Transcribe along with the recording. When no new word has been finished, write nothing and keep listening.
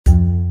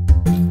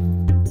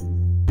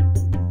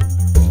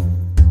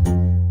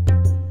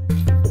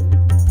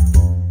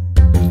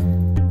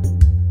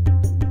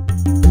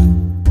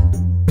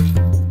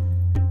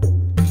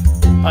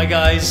Hi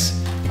guys,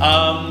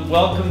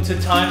 welcome to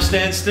Time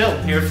Stands Still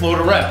here at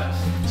Florida Rep.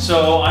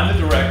 So I'm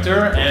the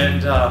director,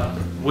 and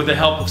with the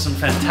help of some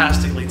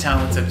fantastically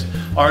talented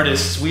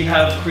artists, we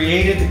have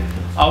created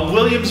a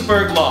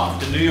Williamsburg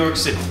loft in New York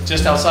City,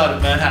 just outside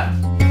of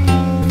Manhattan.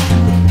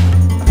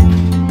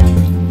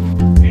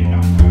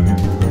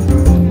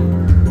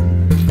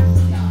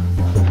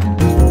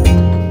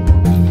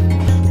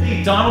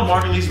 Donald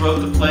Margulies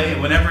wrote the play,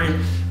 and whenever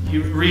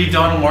you read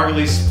Donald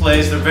Margulies'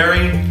 plays,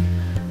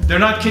 they're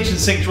not kitchen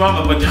sink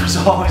drama, but there's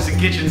always a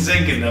kitchen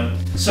sink in them.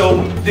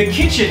 So the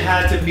kitchen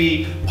had to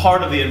be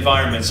part of the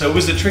environment, so it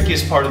was the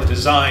trickiest part of the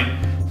design.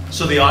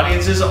 So the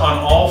audience is on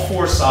all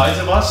four sides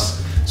of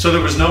us, so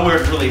there was nowhere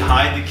to really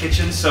hide the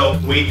kitchen, so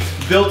we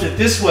built it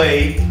this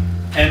way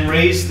and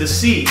raised the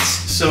seats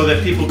so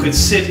that people could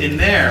sit in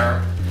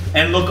there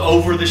and look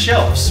over the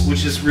shelves,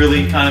 which is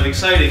really kind of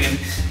exciting. And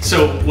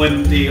so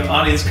when the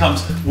audience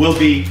comes, we'll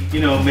be,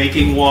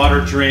 making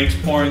water, drinks,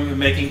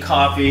 making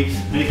coffee,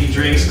 making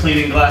drinks,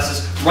 cleaning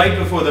glasses, right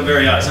before their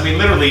very eyes. I mean,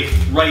 literally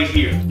right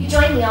here. You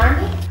joined the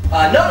Army?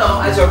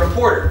 No, as a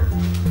reporter.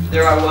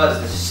 There I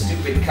was, this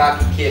stupid,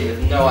 cocky kid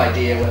with no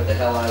idea what the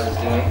hell I was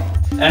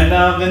doing. And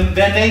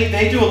then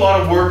they do a lot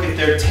of work at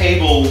their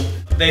table.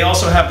 They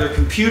also have their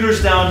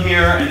computers down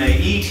here, and they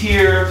eat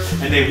here,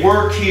 and they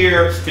work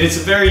here. And it's a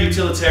very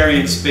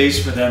utilitarian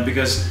space for them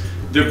because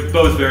they're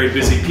both very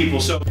busy people.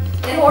 So,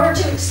 in order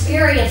to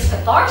experience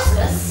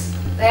catharsis,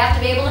 they have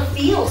to be able to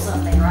feel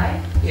something, right?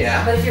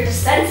 Yeah. But if you're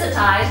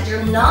desensitized,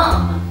 you're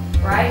numb,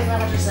 right? Isn't that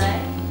what you're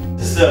saying?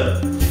 This is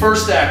the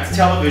first act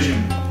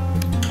television,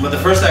 but the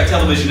first act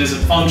television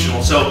isn't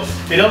functional, so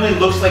it only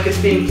looks like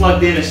it's being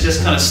plugged in. It's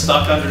just kind of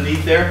stuck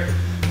underneath there.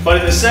 But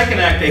in the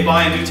second act, they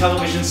buy a new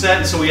television set,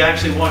 and so we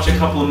actually watch a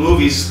couple of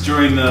movies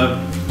during the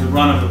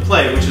run of the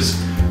play, which is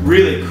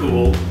really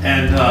cool,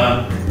 and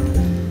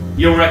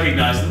you'll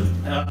recognize them.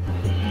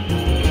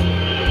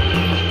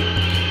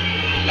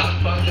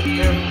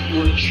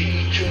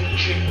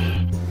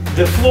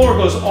 The floor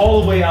goes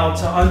all the way out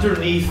to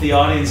underneath the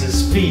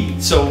audience's feet,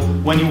 so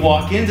when you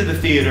walk into the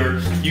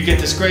theater, you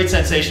get this great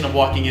sensation of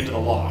walking into the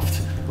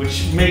loft,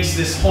 which makes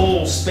this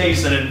whole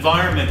space an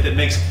environment that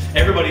makes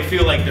everybody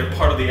feel like they're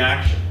part of the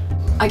action.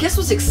 I guess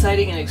what's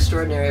exciting and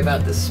extraordinary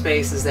about this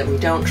space is that we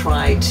don't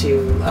try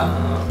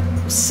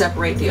to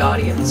separate the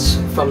audience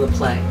from the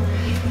play.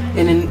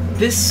 And in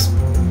this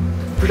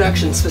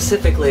production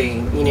specifically,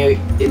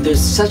 there's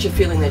such a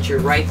feeling that you're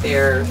right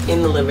there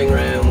in the living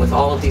room with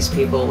all of these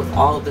people, with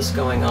all of this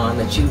going on,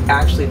 that you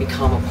actually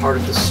become a part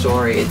of the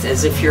story. It's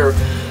as if you're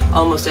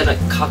almost at a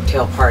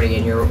cocktail party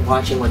and you're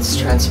watching what's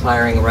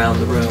transpiring around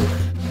the room.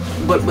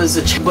 What was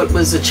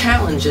a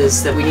challenge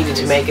is that we needed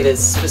to make it as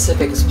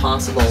specific as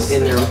possible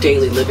in their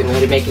daily living. We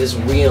had to make it as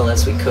real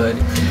as we could.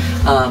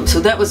 So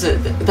that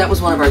was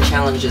one of our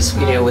challenges.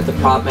 With the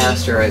prop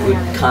master, it would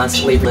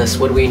constantly list,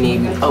 what do we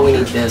need? Oh, we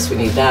need this, we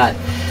need that.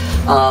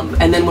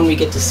 And then when we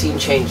get to scene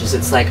changes,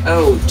 it's like,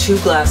 oh, 2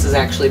 glasses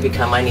actually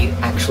become, I need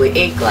actually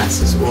 8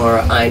 glasses, or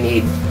I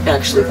need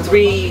actually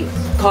 3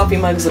 coffee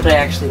mugs, but I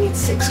actually need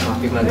 6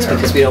 coffee mugs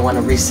because we don't want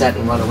to reset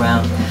and run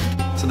around.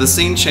 So the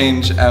scene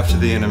change after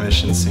the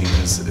intermission scene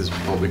is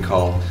what we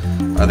call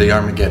the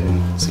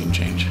Armageddon scene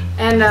change.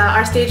 And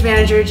our stage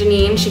manager,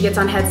 Janine, she gets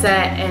on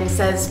headset and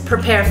says,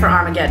 prepare for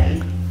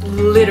Armageddon,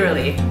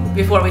 literally,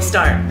 before we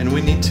start. And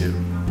we need to.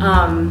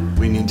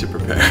 We need to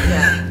prepare.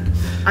 Yeah.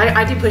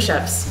 I do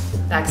push-ups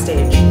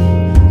backstage.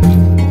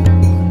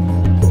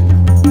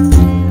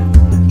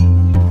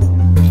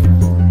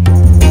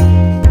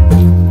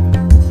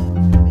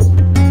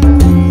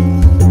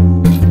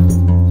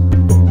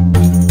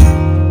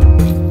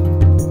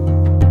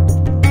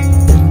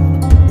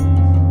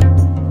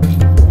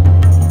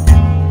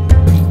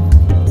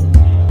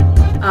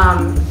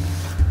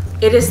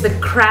 It is the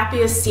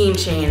crappiest scene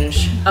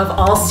change of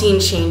all scene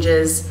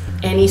changes.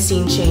 Any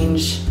scene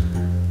change.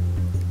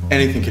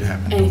 Anything can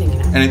happen. Anything can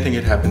happen. Anything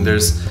can happen.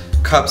 There's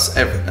cups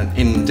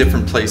in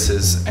different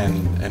places,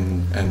 and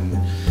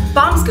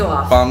bombs go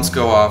off. Bombs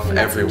go off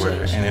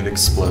everywhere, and it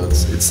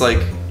explodes. It's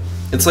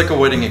like a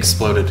wedding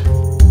exploded.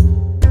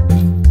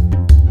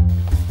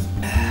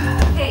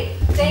 Hey,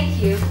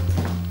 thank you.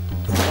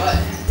 What?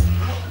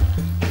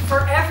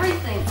 For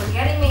everything, for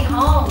getting me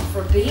home,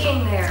 for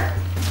being there.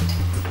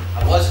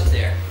 I wasn't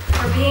there.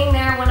 For being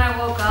there when I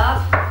woke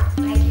up.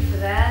 Thank you for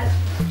that.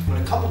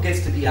 When a couple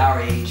gets to be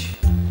our age,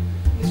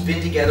 has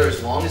been together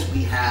as long as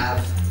we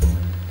have,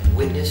 and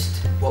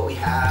witnessed what we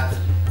have,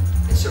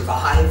 and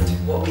survived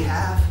what we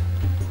have,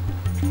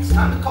 it's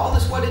time to call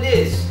this what it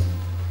is.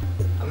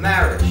 A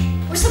marriage.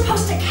 We're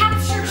supposed to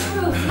capture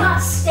truth, not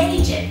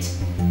stage it.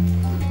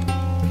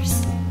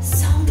 There's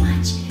so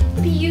much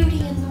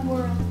beauty in the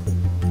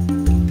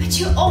world, but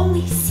you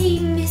only see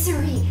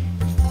misery.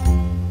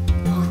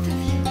 Both of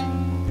you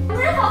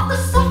live off the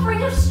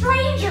suffering of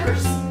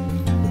strangers.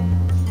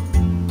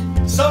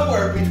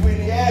 Somewhere between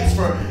the ads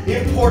for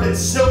imported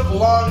silk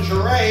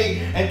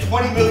lingerie and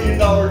 $20 million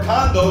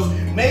condos,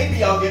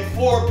 maybe I'll get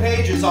 4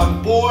 pages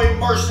on boy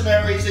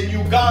mercenaries in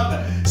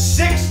Uganda.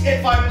 6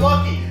 if I'm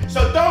lucky.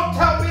 So don't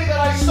tell me that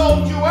I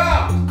sold you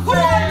out. Who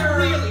are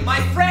you really, my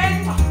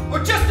friend?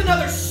 Or just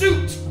another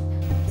suit?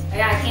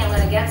 I can't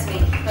let it get to me.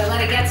 If I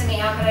let it get to me,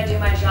 how could I do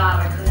my job?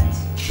 I couldn't.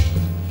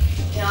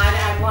 You know,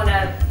 I'd want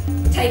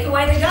to take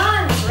away the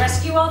guns,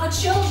 rescue all the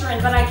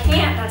children, but I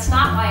can't. That's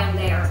not why I'm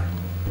there.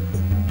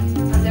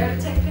 I'm there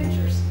to take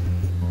pictures.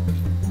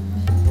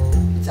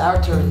 It's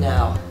our turn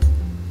now.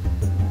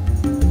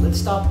 Let's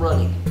stop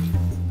running.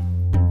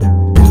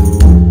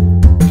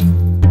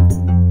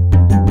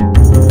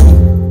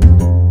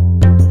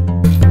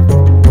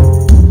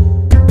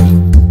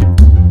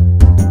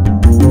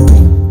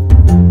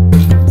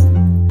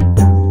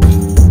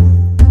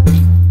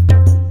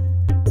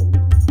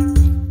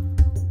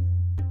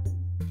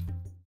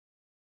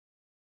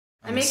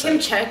 I make him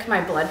check my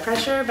blood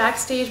pressure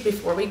backstage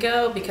before we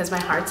go because my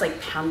heart's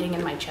like pounding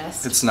in my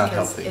chest. It's not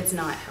healthy. It's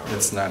not healthy.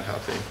 It's not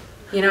healthy.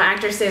 You know,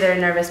 actors say they're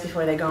nervous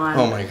before they go on.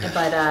 Oh my God.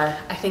 But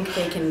I think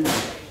they can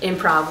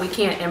improv. We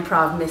can't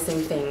improv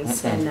missing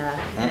things and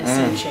a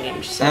scene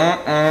change. So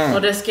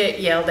we'll just get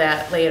yelled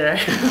at later.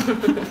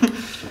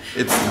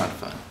 It's not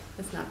fun.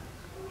 It's not.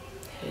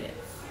 I hate it.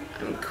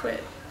 I'm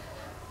quit.